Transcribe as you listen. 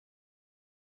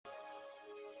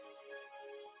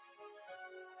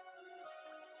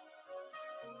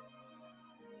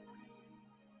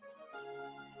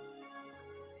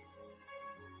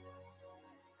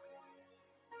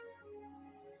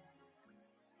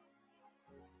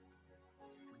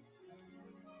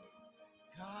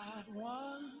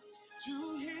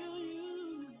to heal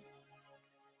you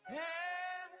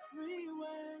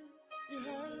everywhere you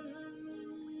hurt,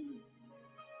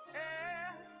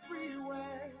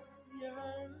 everywhere you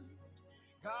hurt.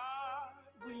 God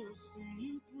will see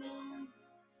you through.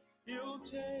 He'll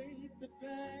take the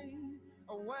pain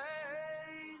away.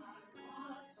 God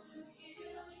wants to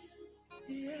heal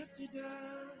you. Yes, He does.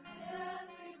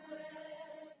 Everywhere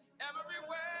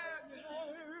you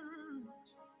hurt.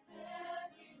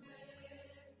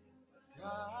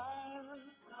 God,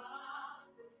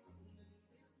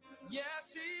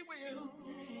 yes, He will.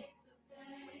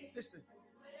 Listen,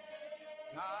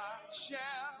 God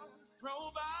shall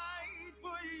provide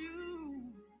for you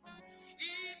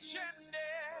each and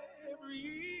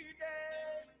every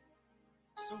day.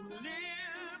 So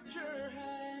lift your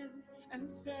hands and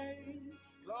say,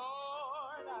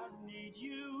 Lord, I need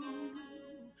you.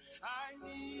 I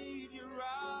need you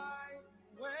right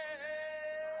where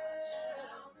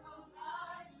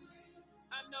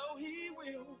I know He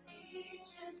will.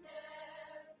 Each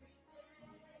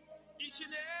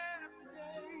and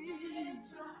every day.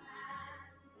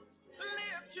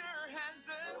 Lift your hands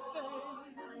and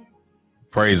say,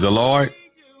 praise the Lord.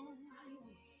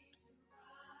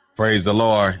 Praise the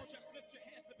Lord.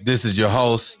 This is your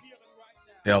host,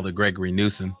 Elder Gregory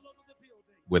Newsom,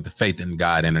 with the Faith in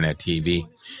God Internet TV.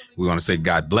 We want to say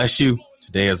God bless you.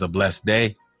 Today is a blessed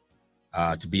day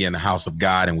to be in the house of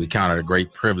God, and we count it a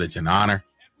great privilege and honor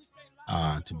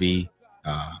to be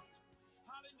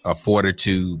afforded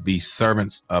to be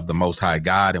servants of the Most High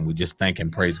God. And we just thank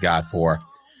and praise God for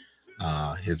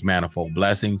His manifold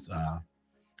blessings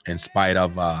in spite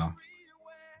of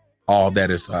all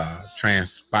that is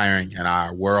transpiring in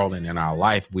our world and in our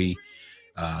life. We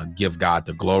give God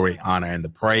the glory, honor, and the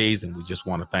praise. And we just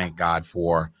want to thank God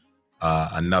for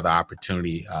another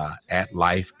opportunity at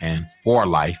life and for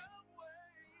life,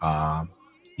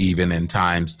 even in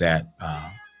times that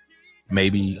may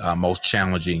be most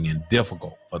challenging and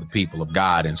difficult for the people of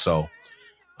God. And so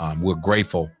we're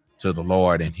grateful to the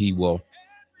Lord, and He will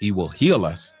heal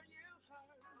us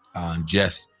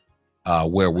just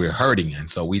where we're hurting. And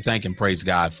so we thank and praise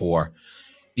God for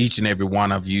each and every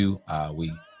one of you.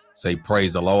 We say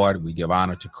praise the Lord. We give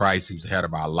honor to Christ, who's the head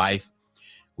of our life.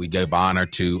 We give honor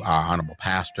to our honorable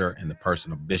pastor in the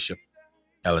person of Bishop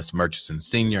Ellis Murchison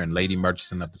Sr. and Lady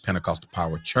Murchison of the Pentecostal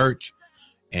Power Church,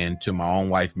 and to my own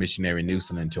wife, Missionary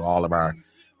Newsom, and to all of our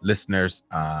listeners,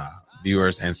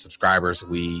 viewers, and subscribers.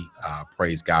 We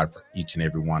praise God for each and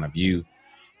every one of you.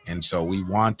 And so we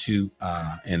want to,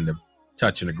 in the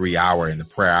touch and agree hour, in the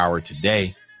prayer hour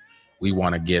today, we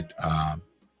want to get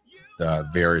the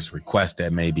various requests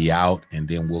that may be out, and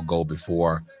then we'll go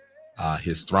before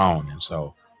His throne. And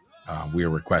so we're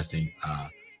requesting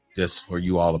just for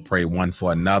you all to pray one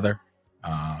for another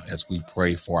as we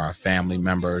pray for our family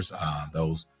members,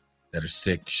 those that are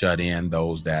sick, shut in,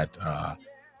 those that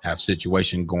have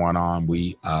situation going on.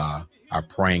 We are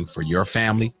praying for your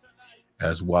family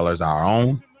as well as our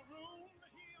own.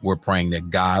 We're praying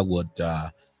that God would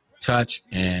touch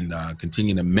and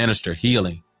continue to minister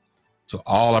healing to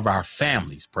all of our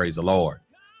families. Praise the Lord.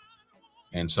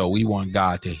 And so we want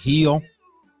God to heal.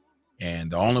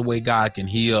 And the only way God can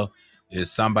heal is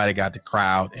somebody got to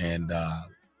cry out and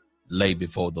lay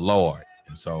before the Lord.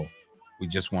 And so we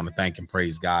just want to thank and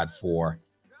praise God for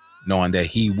knowing that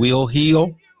He will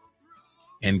heal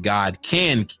and God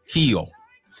can heal.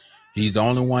 He's the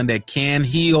only one that can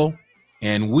heal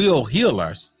and will heal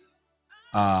us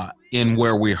in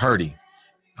where we're hurting.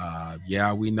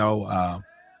 We know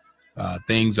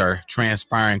things are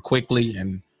transpiring quickly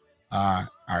in our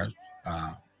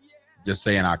just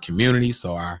say in our community.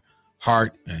 So our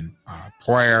heart and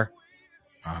prayer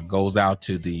goes out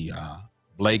to the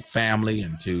Blake family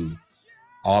and to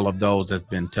all of those that's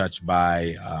been touched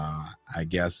by, I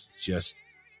guess, just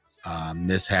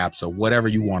mishaps or whatever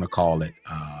you want to call it.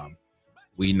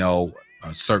 We know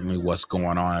certainly what's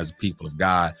going on as people of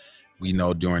God. We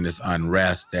know during this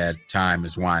unrest that time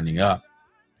is winding up.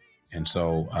 And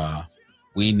so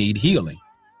we need healing.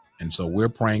 And so we're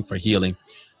praying for healing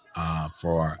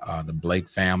for the Blake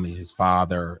family, his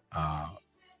father,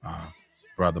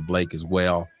 Brother Blake as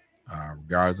well.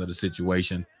 Regardless of the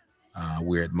situation,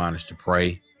 we're admonished to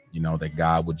pray, that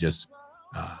God would just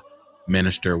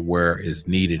minister where is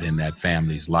needed in that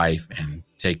family's life and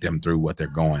take them through what they're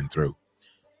going through.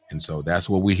 And so that's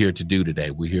what we're here to do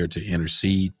today. We're here to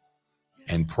intercede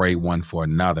and pray one for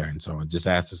another. And so I just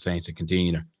ask the saints to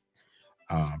continue to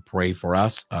pray for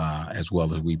us as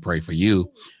well as we pray for you.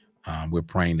 We're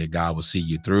praying that God will see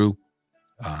you through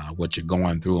what you're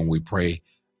going through. And we pray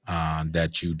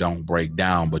that you don't break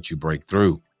down, but you break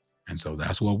through. And so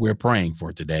that's what we're praying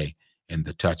for today in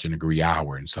the Touch and Agree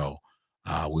Hour. And so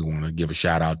we want to give a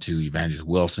shout out to Evangelist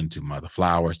Wilson, to Mother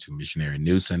Flowers, to Missionary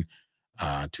Newsom,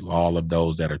 to all of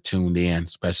those that are tuned in,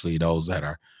 especially those that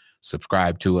are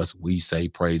subscribed to us. We say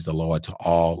praise the Lord to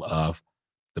all of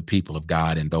the people of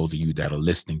God and those of you that are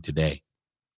listening today.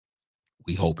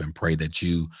 We hope and pray that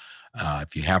you,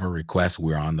 if you have a request,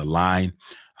 we're on the line.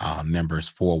 Number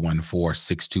is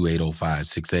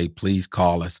 414-628-0568. Please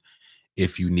call us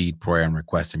if you need prayer and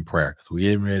requesting prayer, because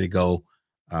we're getting ready to go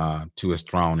to his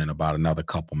throne in about another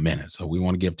couple minutes. So we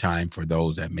want to give time for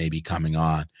those that may be coming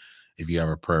on. If you have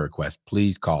a prayer request,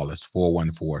 please call us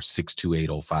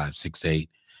 414-628-0568.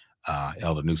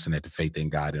 Elder Newsom at the Faith in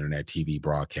God Internet TV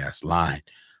broadcast line.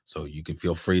 So you can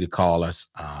feel free to call us.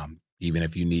 Even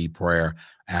if you need prayer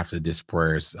after this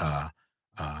prayer's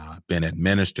been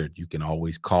administered, you can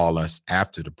always call us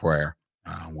after the prayer.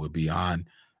 We'll be on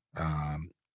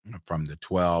from the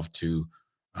 12 to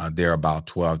there about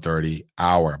 12:30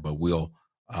 hour, but we'll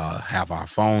have our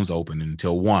phones open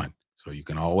until 1. So you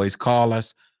can always call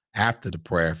us after the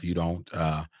prayer if you don't,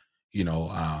 have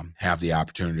the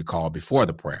opportunity to call before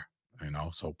the prayer.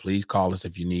 So please call us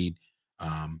if you need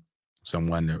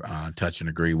someone to touch and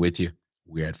agree with you.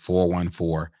 We're at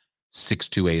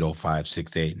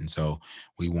 414-628-0568. And so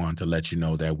we want to let you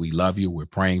know that we love you, we're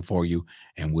praying for you,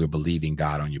 and we're believing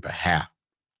God on your behalf.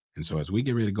 And so as we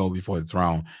get ready to go before the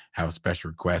throne, have a special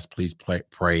request, please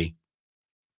pray.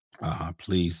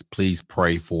 Please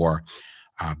pray for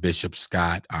Bishop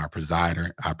Scott, our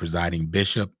presiding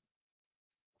bishop,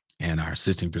 and our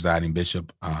assisting presiding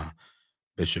bishop,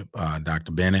 Bishop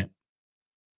Dr. Bennett.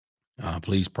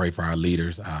 Please pray for our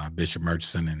leaders, Bishop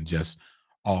Murchison, and just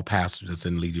all pastors that's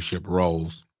in leadership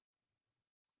roles.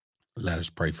 Let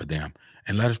us pray for them,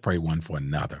 and let us pray one for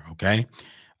another, okay?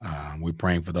 We're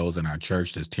praying for those in our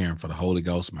church that's tearing for the Holy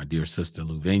Ghost. My dear sister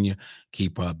Luvinia,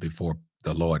 keep up before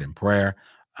the Lord in prayer.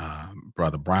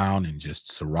 Brother Brown and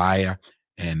just Soraya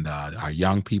and our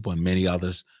young people and many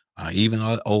others, even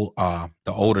the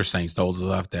older saints, those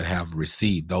of us that have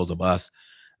received, those of us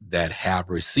that have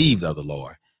received of the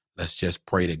Lord. Let's just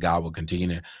pray that God will continue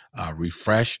to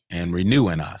refresh and renew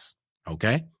in us,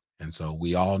 okay? And so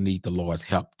we all need the Lord's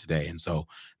help today. And so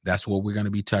that's what we're going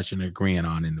to be touching and agreeing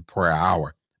on in the prayer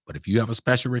hour. But if you have a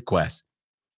special request,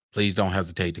 please don't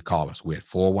hesitate to call us. We're at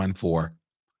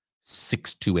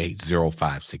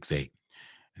 414-628-0568.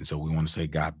 And so we want to say,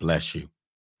 God bless you,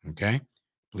 okay?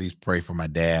 Please pray for my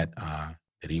dad,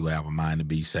 that he will have a mind to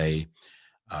be saved,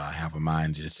 have a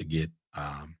mind just to get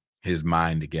his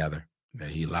mind together, that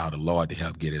he allowed the Lord to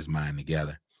help get his mind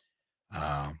together.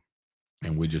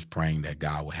 And we're just praying that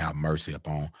God will have mercy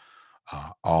upon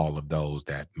all of those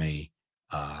that may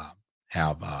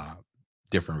have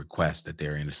different requests that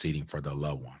they're interceding for their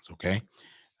loved ones, okay?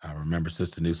 Remember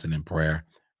Sister Newsom in prayer.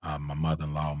 My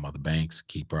mother-in-law, Mother Banks,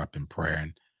 keep her up in prayer.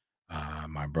 And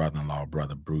my brother-in-law,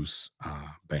 Brother Bruce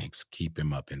Banks, keep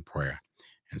him up in prayer.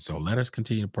 And so let us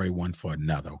continue to pray one for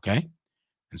another, okay?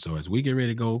 And so as we get ready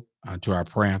to go to our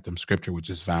prayer anthem scripture, which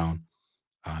is found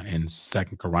in 2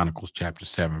 Chronicles chapter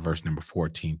 7, verse number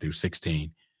 14 through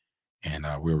 16, and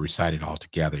we'll recite it all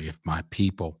together. If my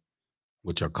people,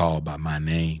 which are called by my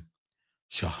name,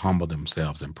 shall humble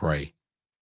themselves and pray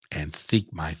and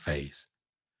seek my face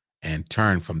and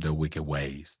turn from their wicked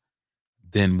ways,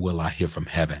 then will I hear from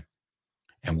heaven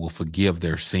and will forgive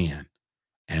their sin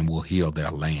and will heal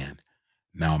their land.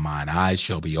 Now mine eyes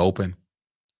shall be open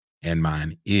and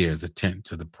mine ears attend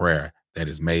to the prayer that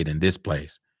is made in this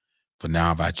place. For now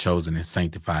have I chosen and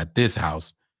sanctified this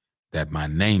house, that my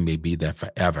name may be there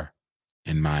forever,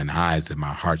 and mine eyes and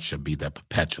my heart shall be there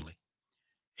perpetually.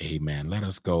 Amen. Let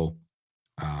us go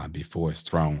before his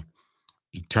throne.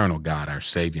 Eternal God, our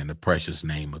Savior, in the precious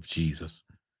name of Jesus.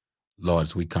 Lord,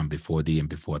 as we come before thee and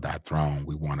before thy throne,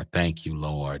 we want to thank you,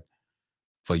 Lord,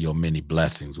 for your many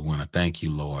blessings. We want to thank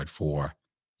you, Lord, for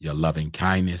your loving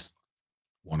kindness.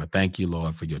 We want to thank you,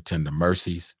 Lord, for your tender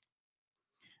mercies.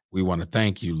 We want to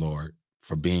thank you, Lord,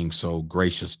 for being so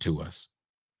gracious to us.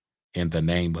 In the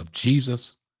name of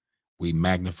Jesus, we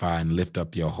magnify and lift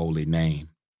up your holy name.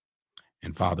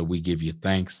 And Father, we give you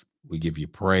thanks. We give you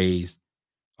praise,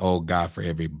 oh God, for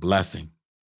every blessing.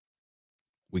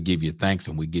 We give you thanks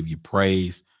and we give you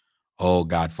praise, oh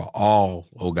God, for all,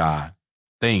 oh God,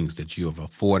 things that you have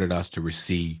afforded us to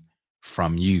receive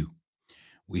from you.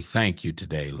 We thank you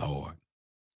today, Lord,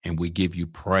 and we give you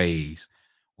praise.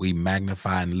 We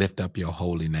magnify and lift up your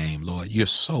holy name, Lord. You're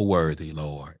so worthy,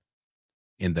 Lord.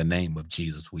 In the name of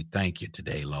Jesus, we thank you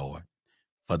today, Lord,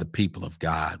 for the people of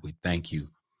God. We thank you,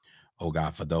 oh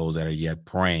God, for those that are yet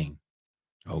praying,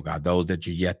 oh God, those that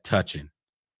you're yet touching,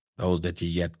 those that you're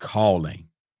yet calling.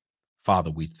 Father,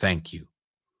 we thank you.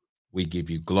 We give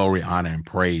you glory, honor, and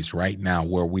praise right now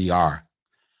where we are.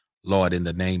 Lord, in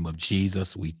the name of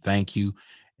Jesus, we thank you.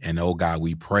 And oh God,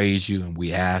 we praise you and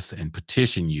we ask and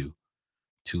petition you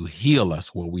to heal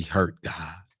us where we hurt,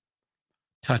 God.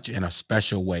 Touch in a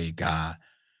special way, God,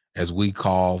 as we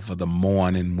call for the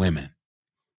mourning women,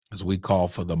 as we call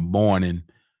for the mourning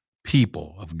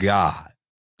people of God,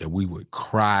 that we would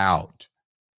cry out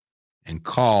and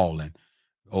call and,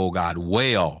 oh God,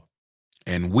 wail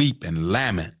and weep and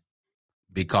lament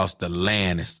because the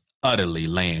land is utterly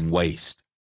laying waste.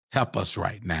 Help us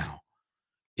right now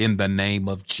in the name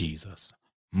of Jesus.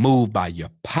 Move by your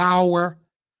power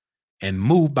and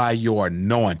move by your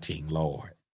anointing,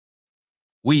 Lord.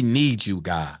 We need you,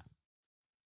 God.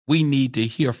 We need to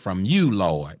hear from you,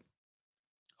 Lord.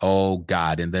 Oh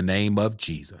God, in the name of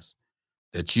Jesus,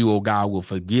 that you, oh God, will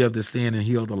forgive the sin and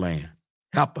heal the land.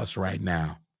 Help us right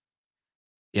now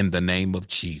in the name of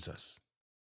Jesus.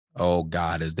 Oh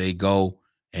God, as they go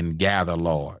and gather,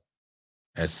 Lord,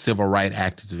 as civil rights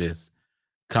activists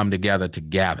come together to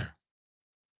gather.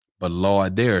 But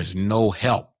Lord, there is no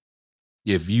help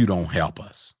if you don't help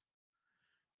us.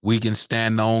 We can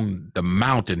stand on the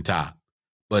mountaintop,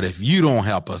 but if you don't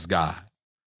help us, God,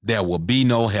 there will be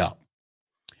no help.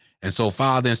 And so,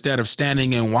 Father, instead of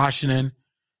standing in Washington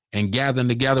and gathering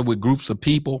together with groups of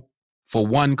people for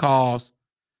one cause,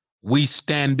 we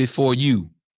stand before you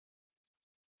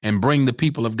and bring the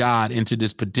people of God into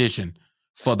this petition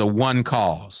for the one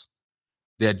cause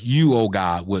that you, oh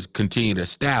God, would continue to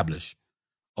establish,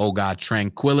 oh God,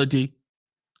 tranquility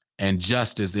and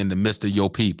justice in the midst of your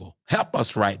people. Help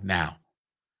us right now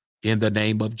in the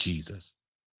name of Jesus.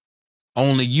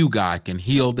 Only you, God, can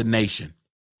heal the nation.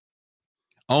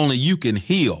 Only you can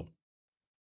heal,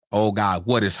 oh God,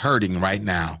 what is hurting right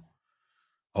now.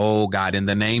 Oh God, in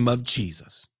the name of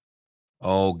Jesus.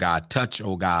 Oh God, touch,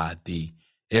 oh God,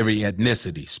 every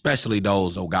ethnicity, especially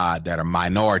those, oh God, that are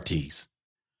minorities.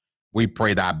 We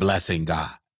pray thy blessing,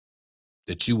 God,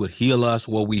 that you would heal us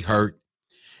where we hurt.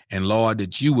 And Lord,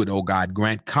 that you would, oh God,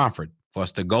 grant comfort for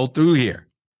us to go through here,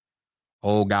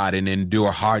 oh God, and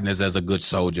endure hardness as a good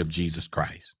soldier of Jesus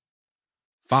Christ.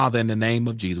 Father, in the name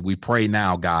of Jesus, we pray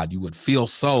now, God, you would fill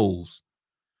souls,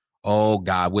 oh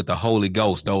God, with the Holy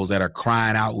Ghost, those that are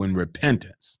crying out in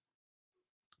repentance.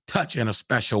 Touch in a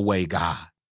special way, God.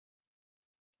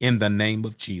 In the name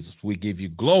of Jesus, we give you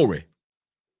glory.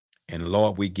 And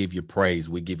Lord, we give you praise.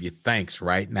 We give you thanks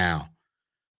right now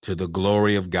to the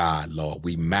glory of God, Lord.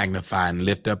 We magnify and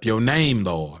lift up your name,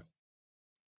 Lord,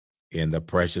 in the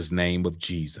precious name of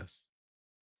Jesus.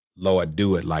 Lord,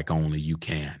 do it like only you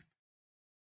can.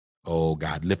 Oh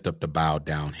God, lift up the bowed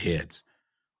down heads.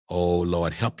 Oh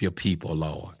Lord, help your people,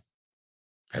 Lord.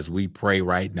 As we pray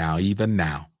right now, even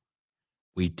now,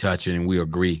 we touch it and we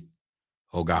agree,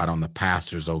 oh God, on the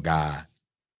pastors, oh God,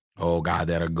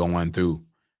 that are going through.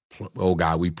 Oh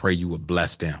God, we pray you would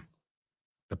bless them.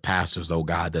 The pastors, oh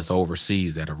God, that's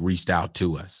overseas that have reached out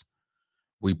to us.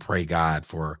 We pray, God,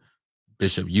 for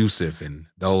Bishop Yusuf and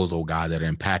those, oh God, that are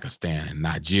in Pakistan and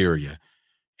Nigeria.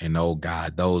 And, oh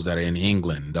God, those that are in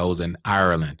England, those in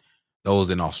Ireland, those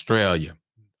in Australia.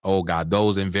 Oh God,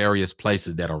 those in various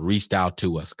places that have reached out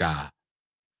to us, God.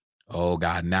 Oh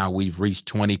God, now we've reached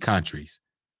 20 countries.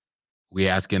 We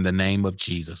ask in the name of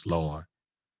Jesus, Lord,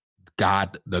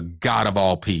 God, the God of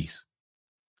all peace,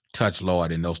 touch,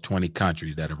 Lord, in those 20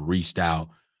 countries that have reached out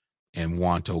and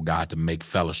want, oh God, to make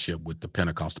fellowship with the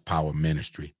Pentecostal Power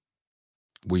Ministry.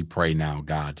 We pray now,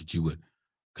 God, that you would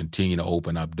continue to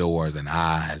open up doors and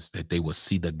eyes, that they will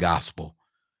see the gospel,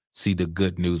 see the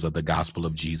good news of the gospel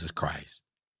of Jesus Christ.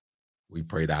 We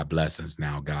pray thy blessings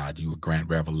now, God. You would grant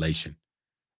revelation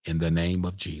in the name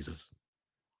of Jesus.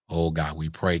 Oh God, we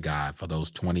pray, God, for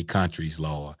those 20 countries,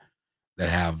 Lord, that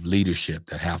have leadership,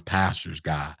 that have pastors,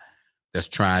 God, that's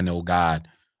trying to, oh God,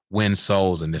 win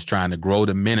souls and that's trying to grow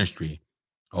the ministry,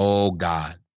 oh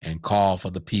God, and call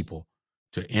for the people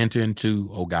to enter into,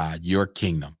 oh God, your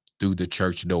kingdom through the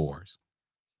church doors.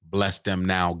 Bless them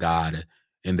now, God,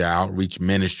 in their outreach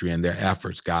ministry and their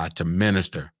efforts, God, to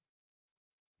minister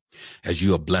as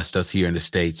you have blessed us here in the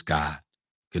States, God.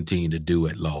 Continue to do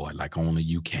it, Lord, like only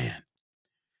you can.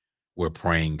 We're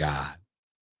praying, God,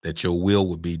 that your will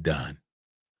would be done.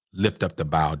 Lift up the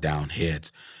bowed down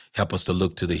heads. Help us to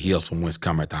look to the hills from whence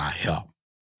cometh our help.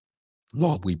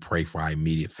 Lord, we pray for our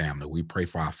immediate family. We pray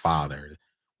for our father.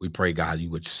 We pray, God, you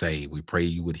would save. We pray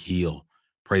you would heal.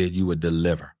 Pray that you would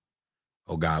deliver.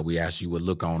 Oh, God, we ask you would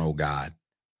look on, oh, God,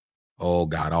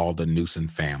 all the Newsom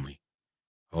family.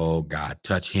 Oh, God,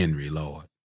 touch Henry, Lord.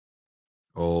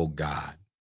 Oh, God,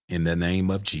 in the name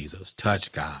of Jesus,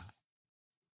 touch, God.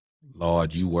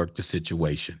 Lord, you work the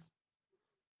situation.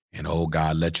 And oh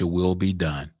God, let your will be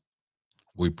done.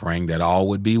 We're praying that all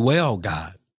would be well,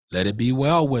 God. Let it be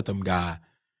well with them, God,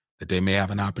 that they may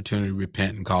have an opportunity to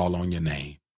repent and call on your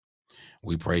name.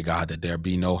 We pray, God, that there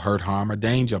be no hurt, harm, or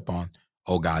danger upon,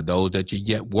 oh God, those that you're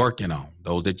yet working on,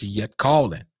 those that you're yet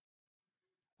calling.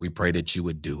 We pray that you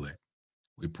would do it.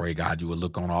 We pray, God, you would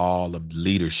look on all of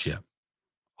leadership,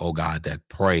 oh God, that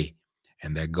pray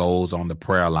and that goes on the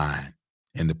prayer line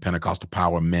in the Pentecostal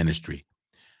Power Ministry.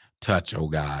 Touch, oh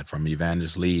God, from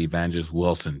Evangelist Lee, Evangelist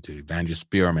Wilson to Evangelist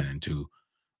Spearman and to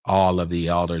all of the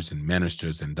elders and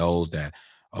ministers and those that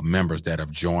are members that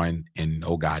have joined in,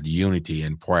 oh God, unity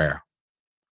in prayer.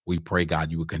 We pray,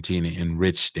 God, you would continue to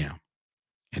enrich them,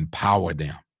 empower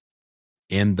them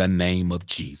in the name of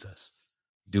Jesus.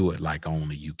 Do it like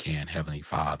only you can, Heavenly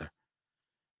Father.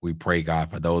 We pray, God,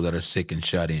 for those that are sick and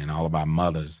shut in, all of our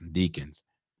mothers and deacons,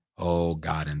 oh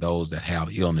God, and those that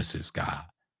have illnesses, God,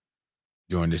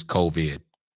 during this COVID.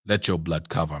 Let your blood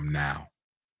cover them now.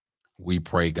 We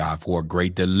pray, God, for a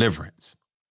great deliverance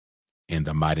in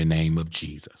the mighty name of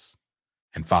Jesus.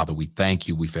 And Father, we thank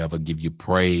you. We forever give you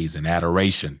praise and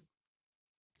adoration.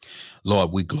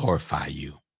 Lord, we glorify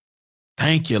you.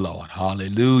 Thank you, Lord.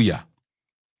 Hallelujah.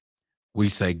 We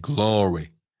say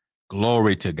glory,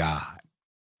 glory to God.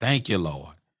 Thank you,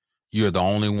 Lord. You're the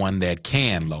only one that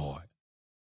can, Lord,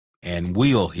 and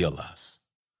will heal us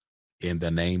in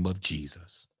the name of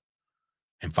Jesus.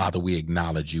 And Father, we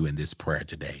acknowledge you in this prayer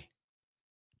today.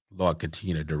 Lord,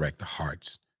 continue to direct the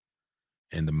hearts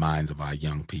and the minds of our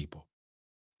young people.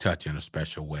 Touch in a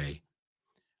special way.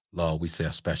 Lord, we say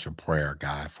a special prayer,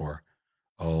 God, for,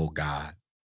 oh God,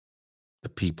 the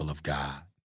people of God.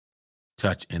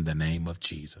 Touch in the name of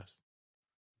Jesus.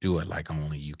 Do it like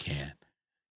only you can.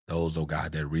 Those, oh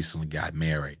God, that recently got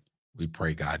married, we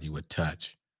pray, God, you would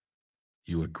touch.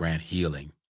 You would grant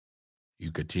healing.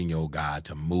 You continue, oh God,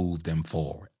 to move them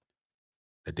forward.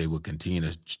 That they would continue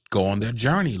to go on their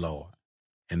journey, Lord,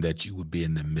 and that you would be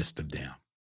in the midst of them.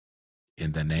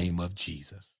 In the name of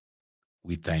Jesus,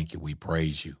 we thank you. We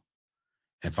praise you.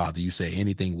 And Father, you say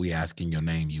anything we ask in your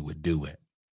name, you would do it.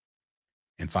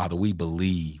 And Father, we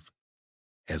believe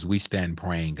as we stand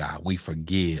praying, God, we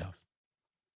forgive.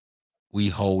 We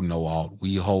hold no ought.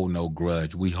 We hold no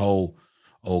grudge. We hold,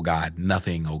 oh God,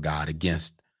 nothing, oh God,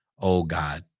 against, oh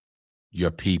God,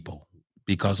 your people,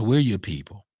 because we're your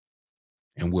people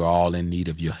and we're all in need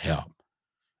of your help.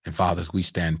 And Father, as we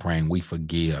stand praying, we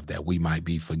forgive that we might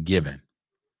be forgiven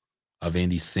of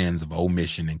any sins of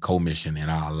omission and commission in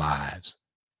our lives.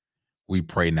 We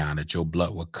pray now that your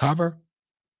blood will cover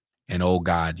and, oh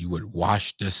God, you would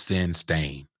wash the sin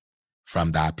stain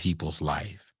from thy people's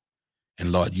life.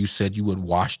 And Lord, you said you would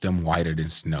wash them whiter than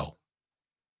snow.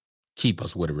 Keep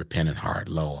us with a repentant heart,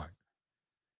 Lord.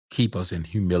 Keep us in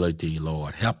humility,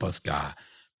 Lord. Help us, God,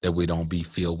 that we don't be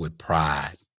filled with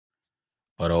pride.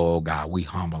 But, oh God, we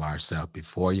humble ourselves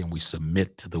before you and we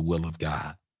submit to the will of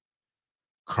God,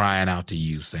 crying out to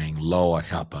you, saying, Lord,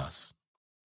 help us.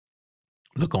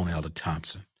 Look on Elder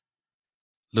Thompson.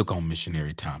 Look on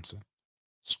Missionary Thompson.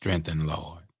 Strengthen,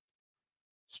 Lord.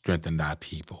 Strengthen thy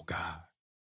people, God.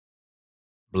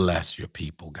 Bless your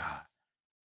people, God.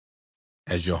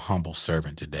 As your humble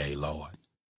servant today, Lord.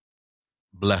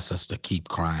 Bless us to keep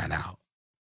crying out.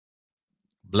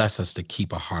 Bless us to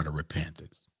keep a heart of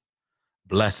repentance.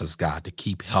 Bless us, God, to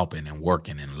keep helping and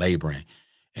working and laboring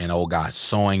and, oh God,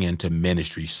 sowing into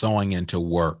ministry, sowing into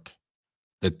work,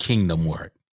 the kingdom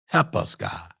work. Help us,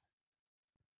 God,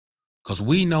 because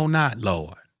we know not,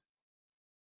 Lord.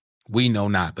 We know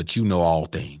not, but you know all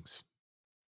things.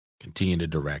 Continue to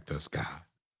direct us, God,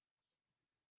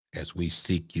 as we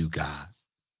seek you, God.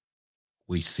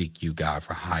 We seek you, God,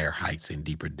 for higher heights and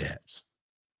deeper depths.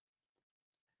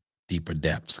 Deeper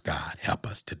depths, God, help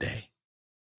us today.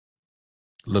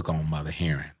 Look on Mother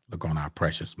Heron. Look on our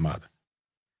precious mother.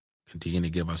 Continue to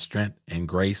give us strength and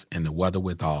grace and the weather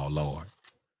withal, Lord,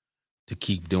 to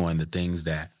keep doing the things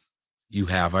that you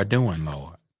have her doing,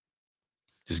 Lord.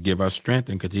 Just give us strength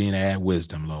and continue to add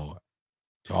wisdom, Lord,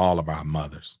 to all of our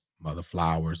mothers. Mother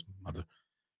Flowers, Mother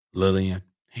Lillian,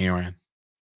 Heron,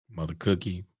 Mother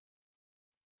Cookie.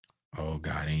 Oh,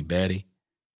 God, Aunt Betty.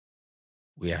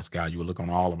 We ask, God, you will look on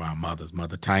all of our mothers.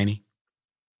 Mother Tiny.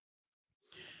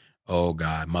 Oh,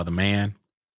 God, Mother Man.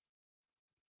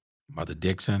 Mother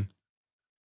Dixon.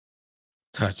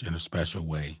 Touch in a special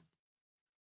way.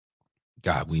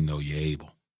 God, we know you're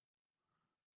able.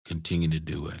 Continue to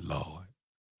do it, Lord.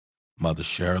 Mother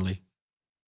Shirley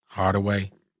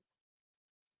Hardaway.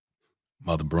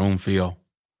 Mother Broomfield.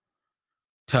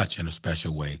 Touch in a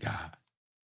special way, God.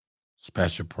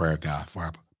 Special prayer, God, for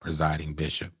our presiding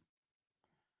bishop,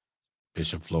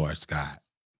 Bishop Floyd Scott.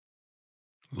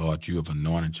 Lord, you have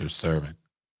anointed your servant.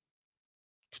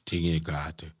 Continue,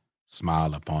 God, to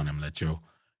smile upon him. Let your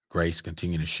grace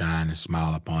continue to shine and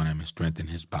smile upon him and strengthen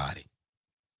his body.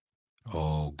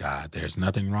 Oh, God, there's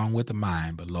nothing wrong with the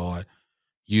mind, but Lord,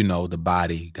 you know the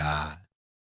body, God,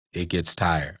 it gets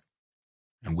tired.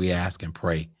 And we ask and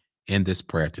pray in this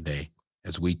prayer today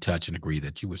as we touch and agree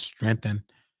that you would strengthen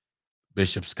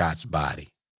Bishop Scott's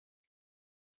body,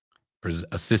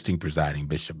 assisting presiding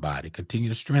Bishop body. Continue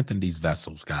to strengthen these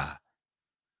vessels, God.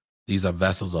 These are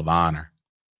vessels of honor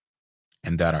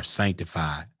and that are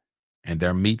sanctified, and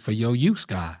they're meet for your use,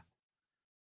 God.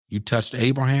 You touched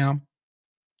Abraham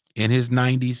in his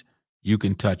 90s, you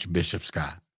can touch Bishop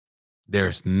Scott.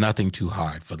 There's nothing too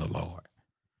hard for the Lord.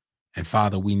 And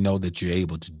Father, we know that you're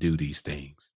able to do these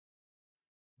things.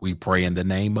 We pray in the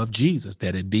name of Jesus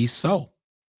that it be so.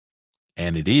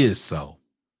 And it is so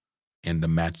in the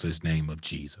matchless name of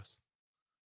Jesus.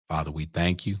 Father, we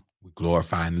thank you. We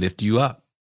glorify and lift you up.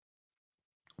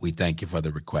 We thank you for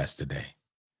the request today.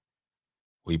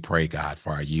 We pray, God,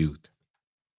 for our youth.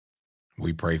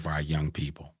 We pray for our young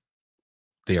people.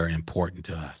 They are important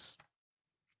to us.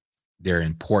 They're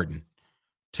important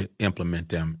to implement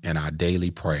them in our daily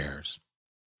prayers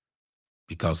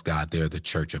because, God, they're the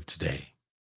church of today.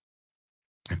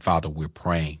 And Father, we're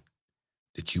praying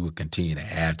that you would continue to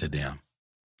add to them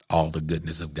all the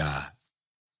goodness of God.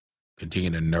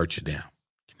 Continue to nurture them.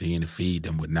 Continue to feed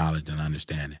them with knowledge and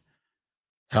understanding.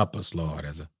 Help us, Lord,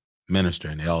 as a minister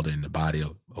and elder in the body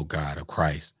of, oh God, of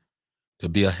Christ, to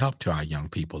be a help to our young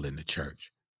people in the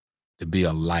church, to be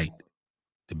a light,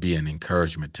 to be an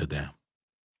encouragement to them.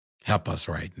 Help us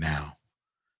right now.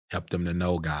 Help them to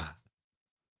know, God,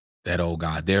 that, oh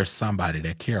God, there's somebody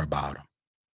that care about them.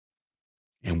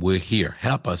 And we're here.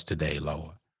 Help us today,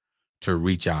 Lord, to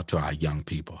reach out to our young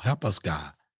people. Help us,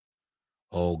 God.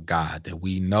 Oh God, that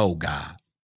we know, God,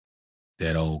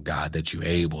 that, oh God, that you're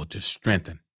able to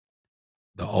strengthen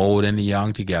the old and the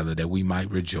young together, that we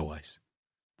might rejoice.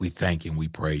 We thank you and we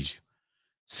praise you.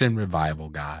 Send revival,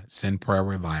 God. Send prayer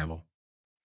revival,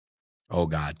 oh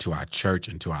God, to our church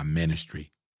and to our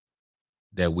ministry,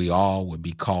 that we all would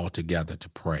be called together to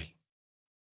pray.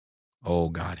 Oh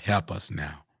God, help us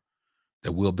now,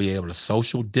 that we'll be able to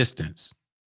social distance,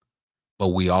 but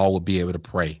we all will be able to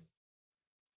pray.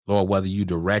 Lord, whether you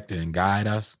direct it and guide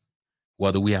us,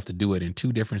 whether we have to do it in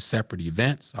two different separate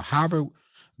events, or however,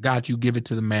 God, you give it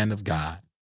to the man of God,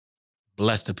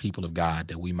 bless the people of God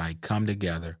that we might come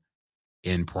together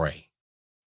and pray.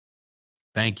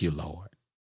 Thank you, Lord.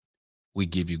 We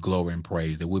give you glory and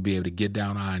praise that we'll be able to get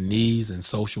down on our knees and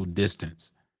social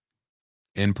distance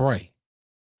and pray.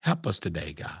 Help us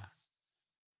today, God.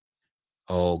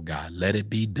 Oh, God, let it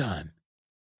be done.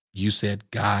 You said,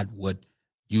 God, what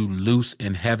you loose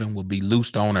in heaven will be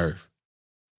loosed on earth.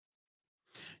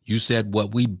 You said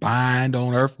what we bind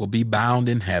on earth will be bound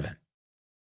in heaven.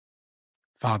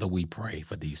 Father, we pray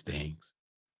for these things.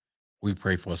 We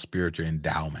pray for a spiritual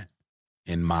endowment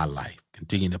in my life.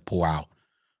 Continue to pour out,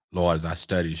 Lord, as I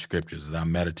study the scriptures, as I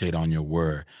meditate on your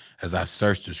word, as I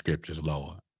search the scriptures,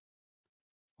 Lord.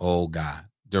 Oh, God,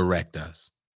 direct us.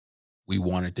 We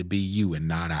want it to be you and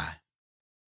not I.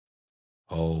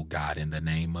 Oh, God, in the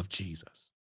name of Jesus.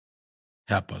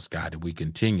 Help us, God, that we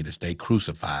continue to stay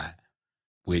crucified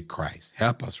with Christ.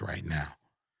 Help us right now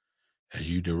as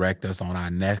you direct us on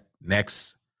our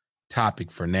next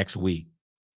topic for next week.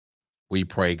 We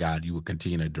pray, God, you will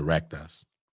continue to direct us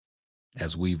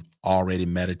as we've already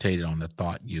meditated on the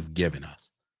thought you've given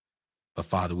us. But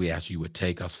Father, we ask you would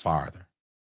take us farther.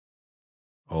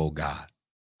 Oh, God,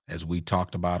 as we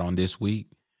talked about on this week,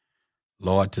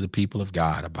 Lord, to the people of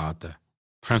God about the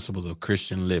principles of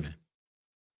Christian living.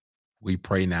 We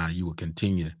pray now you will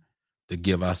continue to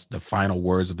give us the final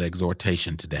words of the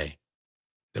exhortation today,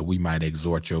 that we might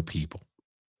exhort your people.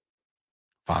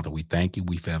 Father, we thank you.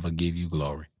 We forever give you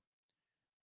glory.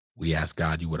 We ask,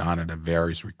 God, you would honor the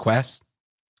various requests,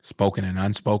 spoken and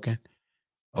unspoken,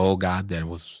 oh God, that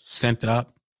was sent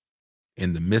up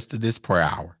in the midst of this prayer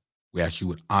hour. We ask you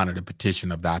would honor the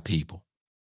petition of thy people.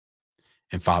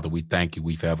 And Father, we thank you.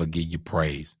 We forever give you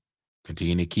praise.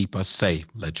 Continue to keep us safe.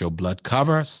 Let your blood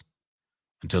cover us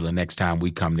until the next time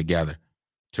we come together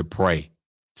to pray,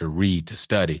 to read, to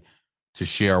study, to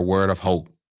share a word of hope,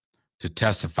 to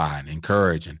testify and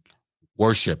encourage and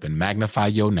worship and magnify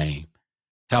your name.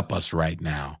 Help us right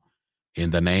now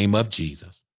in the name of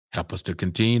Jesus. Help us to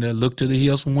continue to look to the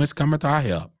hills from whence cometh our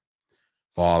help.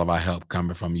 For all of our help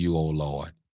coming from you, O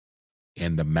Lord,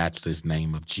 in the matchless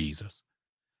name of Jesus.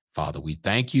 Father, we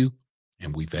thank you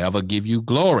and we forever give you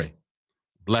glory.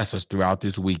 Bless us throughout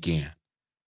this weekend.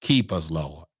 Keep us,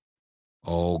 Lord.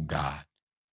 Oh God,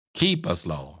 keep us,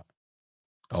 Lord.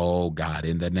 oh God,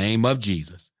 in the name of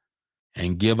Jesus,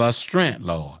 and give us strength,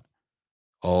 Lord.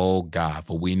 Oh God,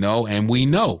 for we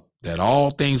know that all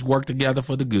things work together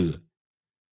for the good.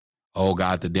 Oh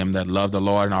God, to them that love the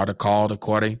Lord and are called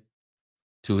according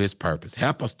to his purpose.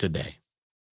 Help us today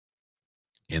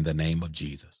in the name of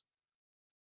Jesus.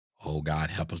 Oh God,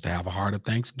 help us to have a heart of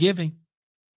thanksgiving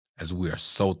as we are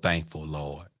so thankful,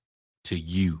 Lord, to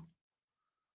you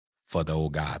for the, oh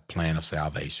God, plan of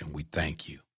salvation. We thank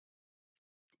you.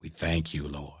 We thank you,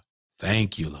 Lord.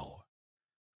 Thank you, Lord.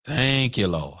 Thank you,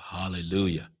 Lord.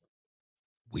 Hallelujah.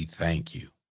 We thank you.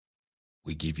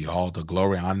 We give you all the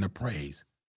glory, honor, and praise.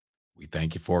 We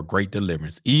thank you for a great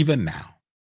deliverance, even now.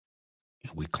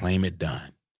 And we claim it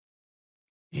done.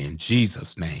 In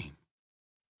Jesus' name.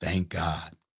 Thank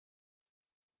God.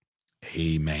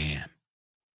 Amen.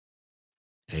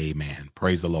 Amen.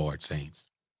 Praise the Lord, saints.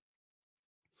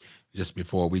 Just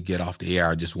before we get off the air,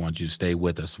 I just want you to stay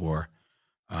with us for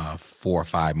 4 or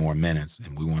 5 more minutes.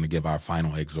 And we want to give our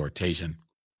final exhortation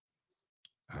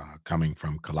coming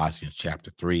from Colossians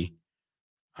chapter 3,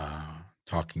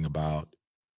 talking about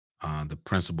the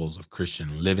principles of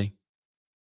Christian living.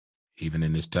 Even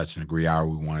in this touch and agree hour,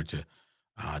 we wanted to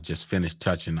just finish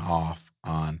touching off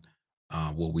on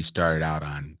what we started out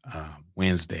on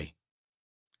Wednesday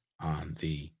on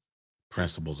the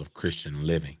principles of Christian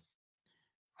living.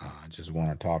 I just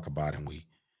want to talk about it. And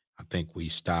I think we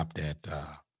stopped at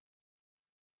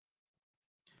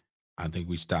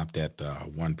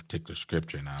one particular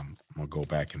scripture, and I'm going to go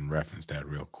back and reference that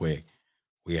real quick.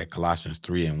 We had Colossians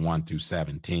 3 and 1 through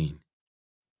 17.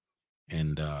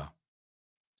 And I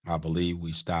believe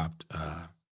we stopped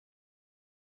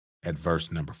at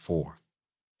verse number 4.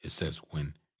 It says,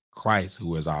 when Christ,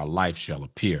 who is our life, shall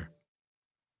appear,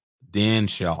 then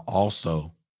shall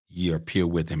also ye appear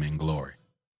with him in glory.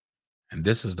 And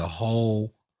this is the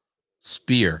whole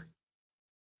spear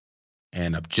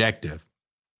and objective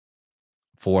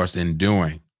for us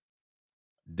enduring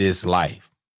this life.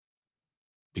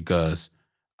 Because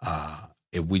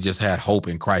if we just had hope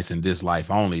in Christ in this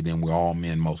life only, then we're all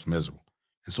men most miserable.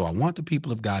 And so I want the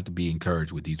people of God to be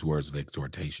encouraged with these words of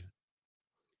exhortation.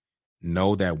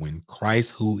 Know that when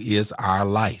Christ, who is our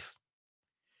life,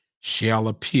 shall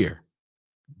appear,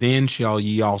 then shall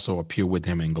ye also appear with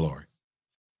him in glory.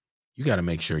 You got to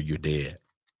make sure you're dead.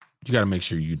 You got to make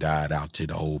sure you died out to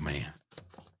the old man.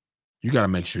 You got to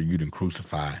make sure you done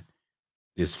crucified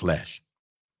this flesh.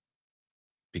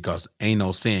 Because ain't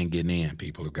no sin getting in,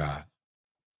 people of God.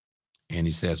 And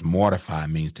he says mortify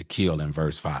means to kill in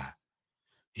verse 5.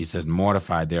 He says,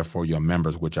 mortify therefore your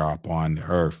members which are upon the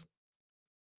earth,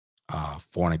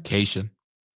 fornication,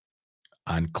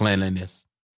 uncleanliness,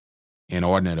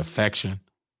 inordinate affection,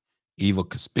 evil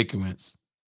concupiscence,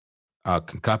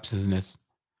 and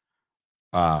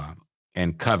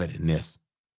covetousness,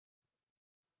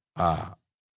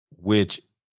 which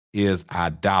is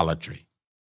idolatry,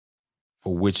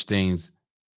 for which things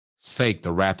sake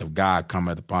the wrath of God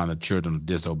cometh upon the children of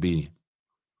disobedience,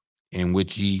 in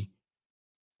which ye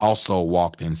also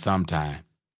walked in some time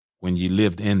when ye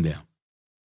lived in them.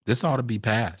 This ought to be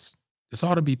past. This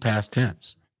ought to be past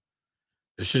tense.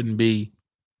 There shouldn't be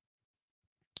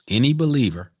any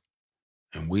believer,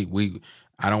 and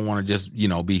I don't want to just,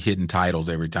 be hitting titles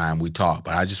every time we talk,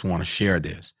 but I just want to share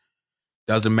this.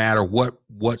 Doesn't matter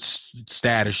what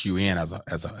status you're in as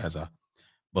a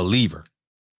believer.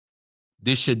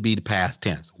 This should be the past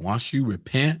tense. Once you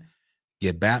repent,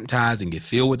 get baptized, and get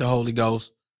filled with the Holy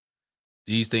Ghost,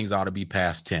 these things ought to be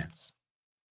past tense.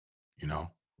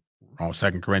 On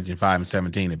 2 Corinthians 5 and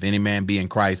 17, if any man be in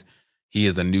Christ, he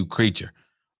is a new creature.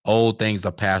 Old things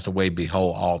are passed away.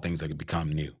 Behold, all things are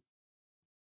become new.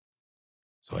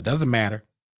 So it doesn't matter.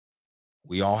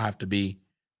 We all have to be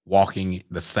walking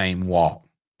the same walk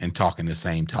and talking the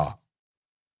same talk.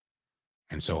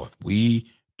 And so if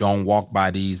we don't walk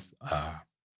by these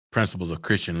principles of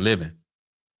Christian living,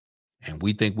 and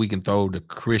we think we can throw the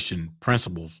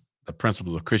principles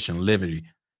of Christian living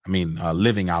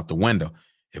out the window.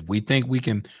 If we think we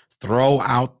can throw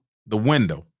out the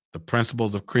window the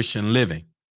principles of Christian living,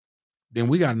 then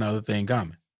we got another thing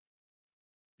coming.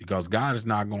 Because God is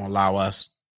not going to allow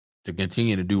us to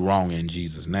continue to do wrong in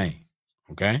Jesus' name.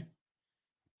 Okay?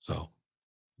 So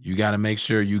you got to make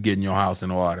sure you getting your house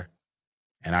in order.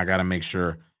 And I got to make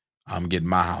sure I'm getting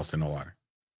my house in order.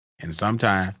 And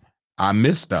sometimes I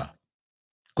miss stuff,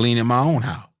 cleaning my own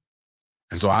house.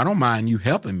 And so I don't mind you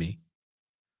helping me.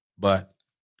 But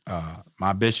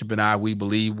my bishop and I, we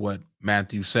believe what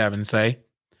Matthew 7 say.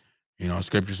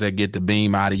 Scripture said, get the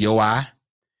beam out of your eye,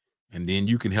 and then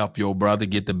you can help your brother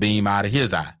get the beam out of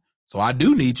his eye. So I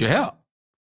do need your help.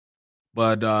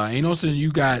 But ain't no sense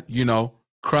you got,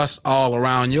 crust all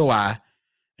around your eye,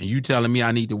 and you telling me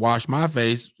I need to wash my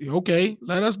face. Okay,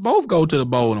 let us both go to the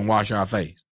bowl and wash our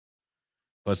face.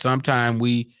 But sometimes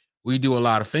we do a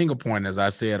lot of finger pointing, as I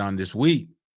said on this week,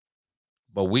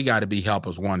 but we got to be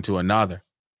helpers one to another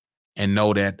and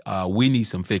know that we need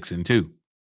some fixing too.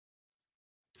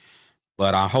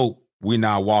 But I hope we're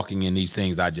not walking in these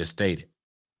things I just stated.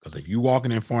 Because if you're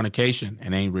walking in fornication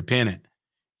and ain't repentant,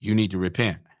 you need to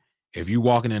repent. If you're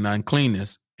walking in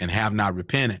uncleanness and have not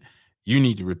repented, you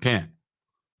need to repent.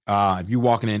 If you're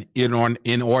walking in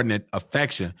inordinate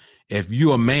affection, if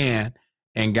you're a man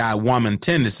and got woman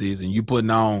tendencies and you putting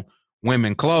on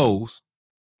women clothes,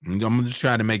 I'm just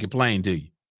trying to make it plain to you.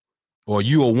 Or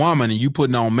you a woman and you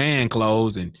putting on man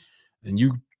clothes and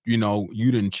you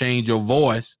didn't change your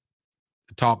voice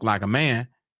to talk like a man.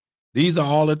 These are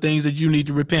all the things that you need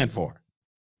to repent for.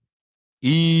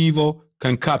 Evil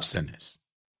concupiscence.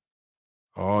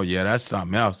 Oh yeah, that's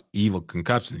something else. Evil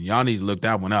concupiscence. Y'all need to look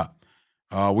that one up.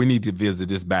 We need to visit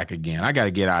this back again. I got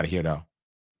to get out of here though.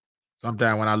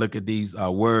 Sometimes when I look at these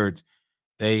words,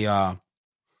 they oh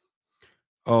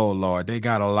Lord, they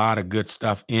got a lot of good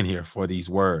stuff in here for these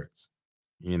words.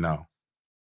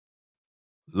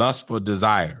 Lustful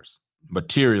desires,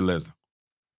 materialism.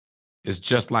 It's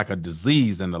just like a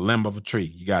disease in the limb of a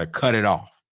tree. You got to cut it off.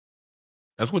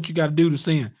 That's what you got to do to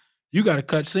sin. You got to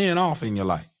cut sin off in your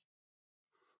life.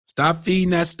 Stop feeding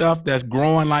that stuff that's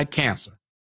growing like cancer.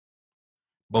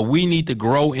 But we need to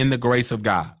grow in the grace of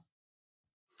God.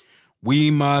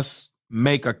 We must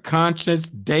make a conscious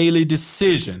daily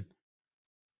decision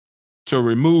to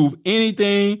remove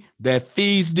anything that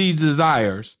feeds these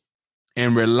desires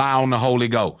and rely on the Holy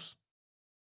Ghost.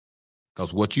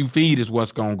 Because what you feed is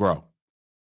what's going to grow.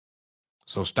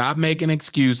 So stop making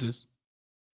excuses.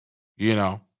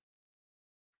 Evil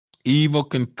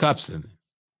concupiscence.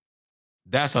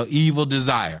 That's an evil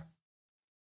desire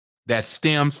that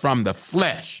stems from the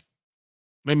flesh.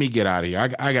 Let me get out of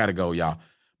here. I got to go, y'all.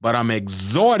 But I'm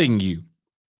exhorting you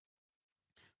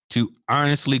to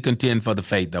earnestly contend for the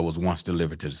faith that was once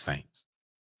delivered to the saints.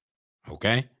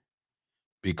 Okay?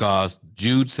 Because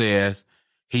Jude says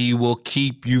he will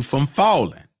keep you from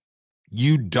falling.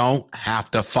 You don't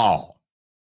have to fall.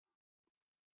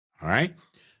 All right?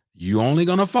 You only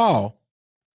going to fall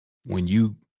when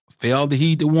you fail to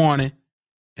heed the warning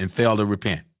and fail to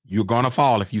repent. You're going to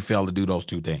fall if you fail to do those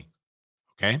two things.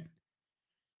 Okay? And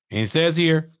it says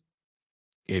here,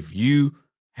 if you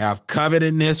have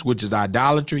covetousness, which is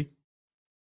idolatry,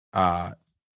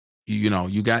 you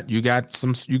got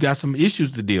some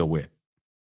issues to deal with.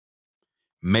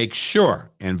 Make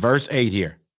sure in verse 8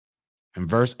 here. In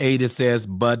verse 8 it says,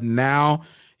 but now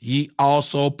ye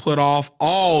also put off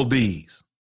all these.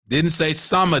 Didn't say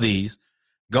some of these.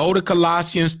 Go to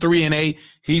Colossians 3:8.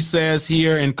 He says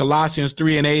here in Colossians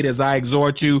 3:8, as I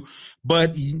exhort you,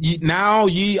 but now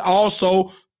ye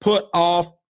also put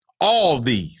off all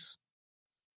these: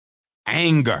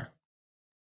 anger,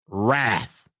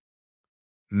 wrath,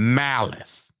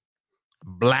 malice,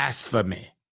 blasphemy,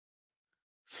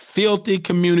 filthy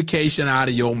communication out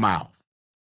of your mouth.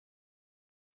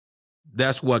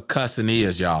 That's what cussing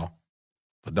is, y'all.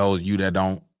 For those of you that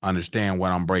don't understand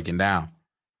what I'm breaking down,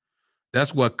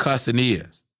 that's what cussing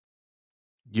is.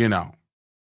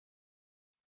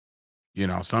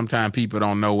 Sometimes people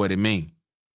don't know what it means.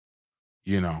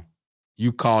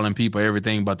 You calling people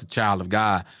everything but the child of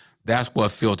God. That's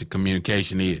what filthy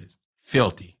communication is.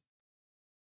 Filthy.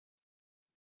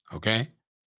 Okay?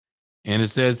 And it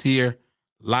says here,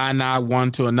 lie not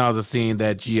one to another, seeing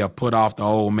that ye have put off the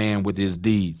old man with his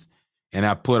deeds, and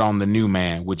have put on the new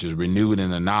man, which is renewed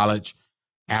in the knowledge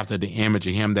after the image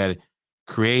of him that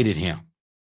created him.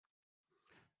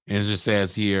 And it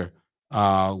says here,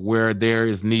 where there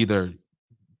is neither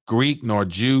Greek nor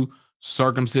Jew,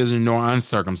 circumcision nor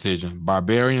uncircumcision,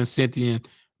 barbarian, Scythian,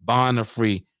 bond or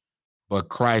free, but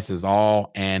Christ is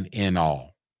all and in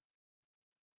all.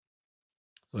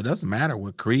 So it doesn't matter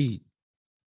what creed.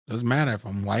 Doesn't matter if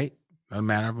I'm white. Doesn't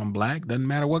matter if I'm black. Doesn't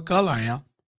matter what color I am.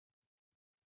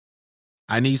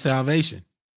 I need salvation.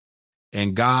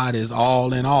 And God is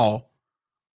all in all.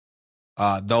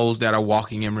 Those that are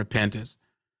walking in repentance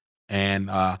and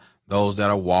those that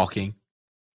are walking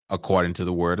according to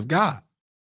the word of God.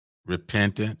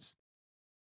 Repentance,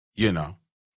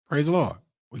 praise the Lord.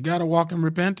 We got to walk in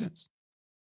repentance.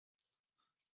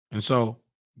 And so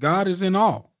God is in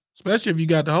all, especially if you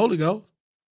got the Holy Ghost.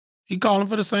 He calling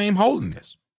for the same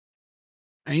holiness.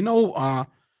 Ain't no,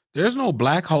 there's no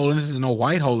black holiness and no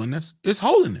white holiness. It's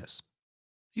holiness.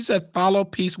 He said, follow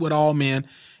peace with all men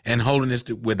and holiness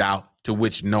to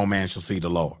which no man shall see the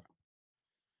Lord.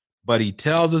 But he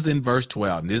tells us in verse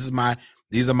 12, and this is my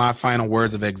These are my final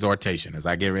words of exhortation as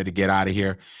I get ready to get out of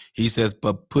here. He says,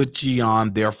 but put ye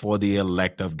on, therefore, the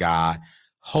elect of God,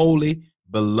 holy,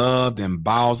 beloved, and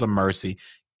bowels of mercy,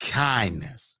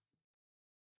 kindness.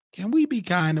 Can we be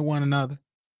kind to one another?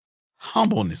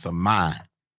 Humbleness of mind.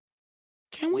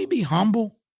 Can we be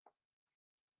humble?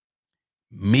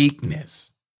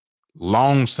 Meekness,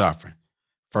 long suffering,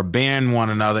 forbearing one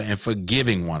another and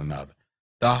forgiving one another.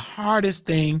 The hardest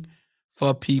thing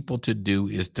for people to do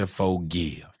is to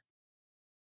forgive.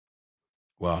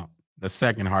 Well, the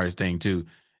second hardest thing too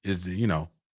is, I don't know.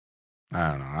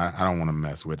 I don't want to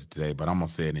mess with it today, but I'm going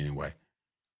to say it anyway.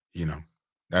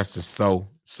 That's just so,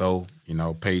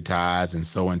 pay tithes and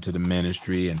sow into the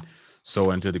ministry and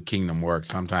sow into the kingdom work.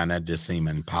 Sometimes that just seems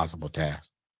an impossible task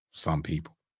for some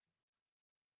people.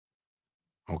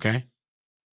 Okay?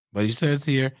 But he says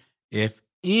here, if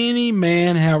any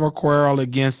man have a quarrel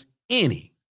against any,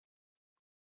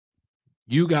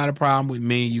 you got a problem with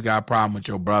me, you got a problem with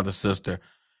your brother, sister,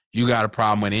 you got a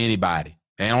problem with anybody.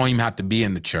 They don't even have to be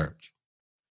in the church.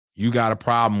 You got a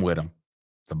problem with them.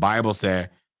 The Bible said,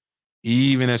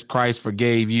 even as Christ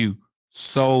forgave you,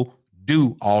 so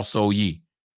do also ye.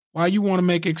 Why you want to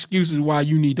make excuses why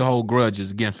you need to hold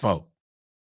grudges against folk?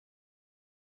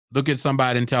 Look at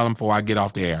somebody and tell them before I get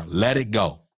off the air, let it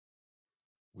go.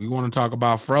 We want to talk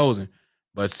about frozen,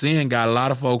 but sin got a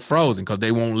lot of folk frozen because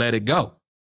they won't let it go.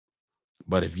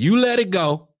 But if you let it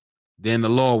go, then the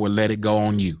Lord will let it go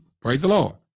on you. Praise the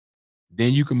Lord.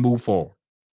 Then you can move forward.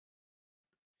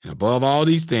 And above all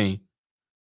these things,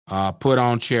 put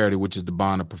on charity, which is the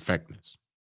bond of perfectness.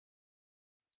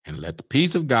 And let the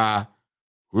peace of God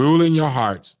rule in your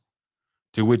hearts,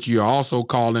 to which you are also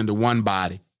called into one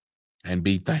body, and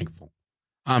be thankful.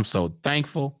 I'm so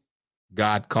thankful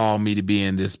God called me to be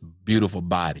in this beautiful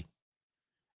body.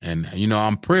 And,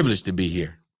 I'm privileged to be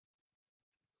here.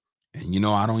 And,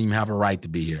 I don't even have a right to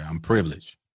be here. I'm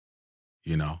privileged.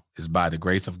 It's by the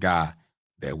grace of God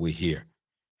that we're here.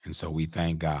 And so we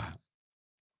thank God.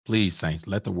 Please, saints,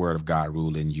 let the word of God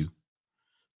rule in you.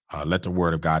 Let the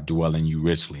word of God dwell in you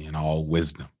richly in all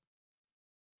wisdom,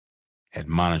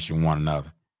 admonishing one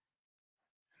another.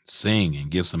 Sing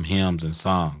and give some hymns and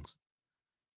songs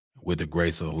with the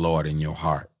grace of the Lord in your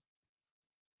heart.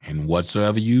 And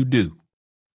whatsoever you do,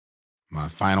 my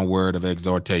final word of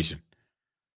exhortation,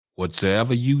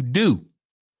 whatsoever you do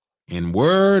in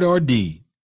word or deed,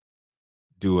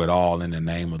 do it all in the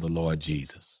name of the Lord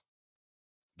Jesus,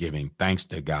 giving thanks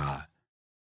to God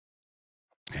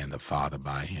and the Father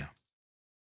by him.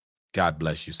 God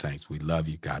bless you, saints. We love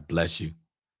you. God bless you.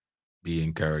 Be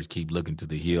encouraged. Keep looking to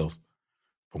the hills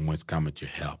from whence cometh your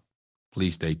help.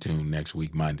 Please stay tuned next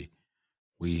week, Monday.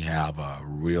 We have a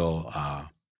real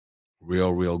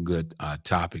good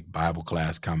topic, Bible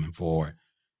class coming forward.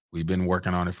 We've been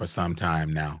working on it for some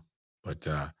time now, but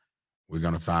we're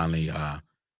going to finally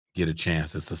get a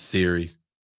chance. It's a series,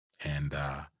 and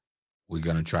we're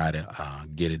going to try to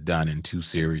get it done in 2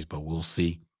 series, but we'll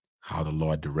see how the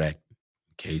Lord direct.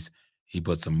 In case he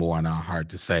puts some more on our heart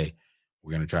to say,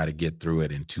 we're going to try to get through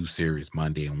it in 2 series,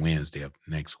 Monday and Wednesday of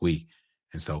next week.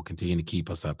 And so continue to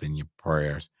keep us up in your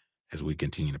prayers as we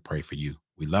continue to pray for you.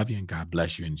 We love you and God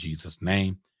bless you in Jesus'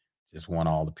 name. Just want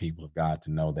all the people of God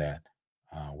to know that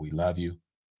we love you,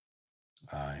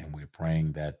 and we're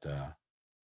praying that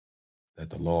that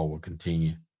the Lord will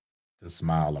continue to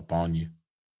smile upon you.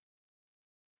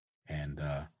 And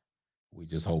we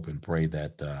just hope and pray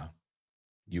that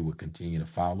you will continue to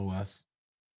follow us.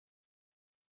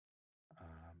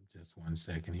 Just one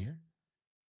second here.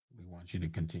 We want you to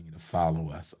continue to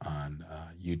follow us on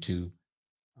YouTube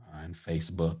and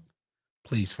Facebook.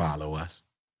 Please follow us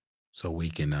so we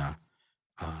can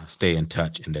stay in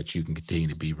touch and that you can continue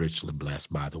to be richly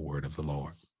blessed by the word of the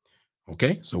Lord.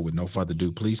 Okay, so with no further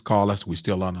ado, please call us. We're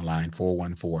still on the line,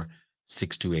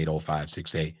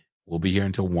 414-628-0568. We'll be here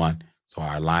until 1, so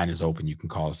our line is open. You can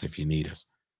call us if you need us.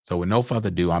 So with no further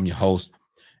ado, I'm your host,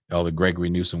 Elder Gregory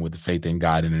Newsom with the Faith in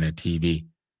God Internet TV.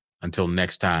 Until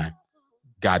next time,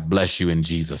 God bless you in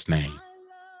Jesus' name. I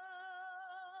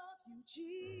love you,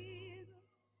 Jesus.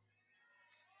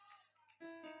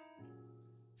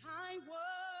 I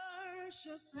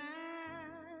worship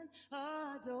and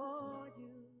adore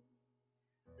you.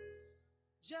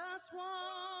 Just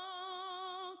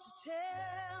want to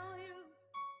tell you,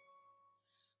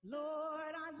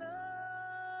 Lord, I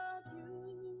love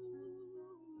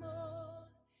you more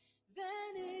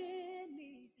than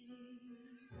anything.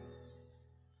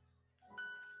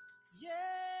 Yeah,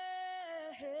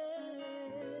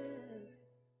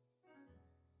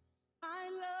 I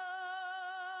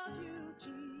love you,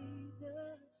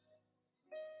 Jesus.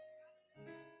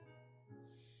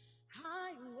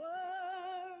 I worship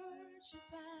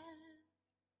worship and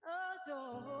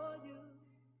adore you.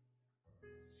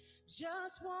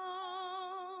 Just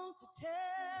want to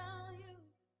tell you,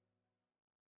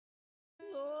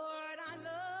 Lord, I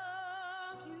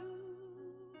love you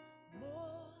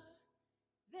more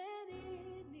than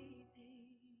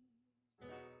anything.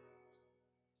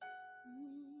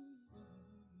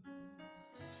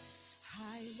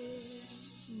 I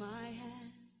lift my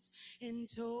hands in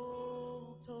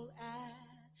total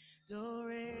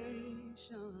adoration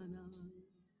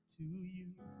unto you.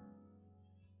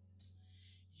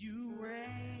 You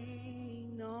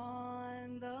reign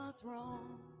on the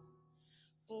throne,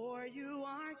 for you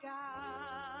are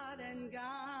God and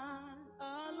God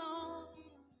alone.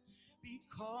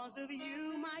 Because of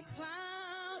you, my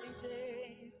cloudy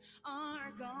days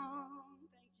are gone.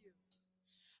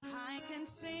 Thank you. I can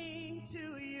sing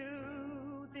to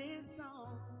you this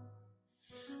song.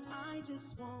 I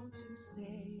just want to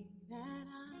say that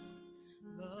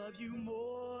I love you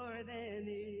more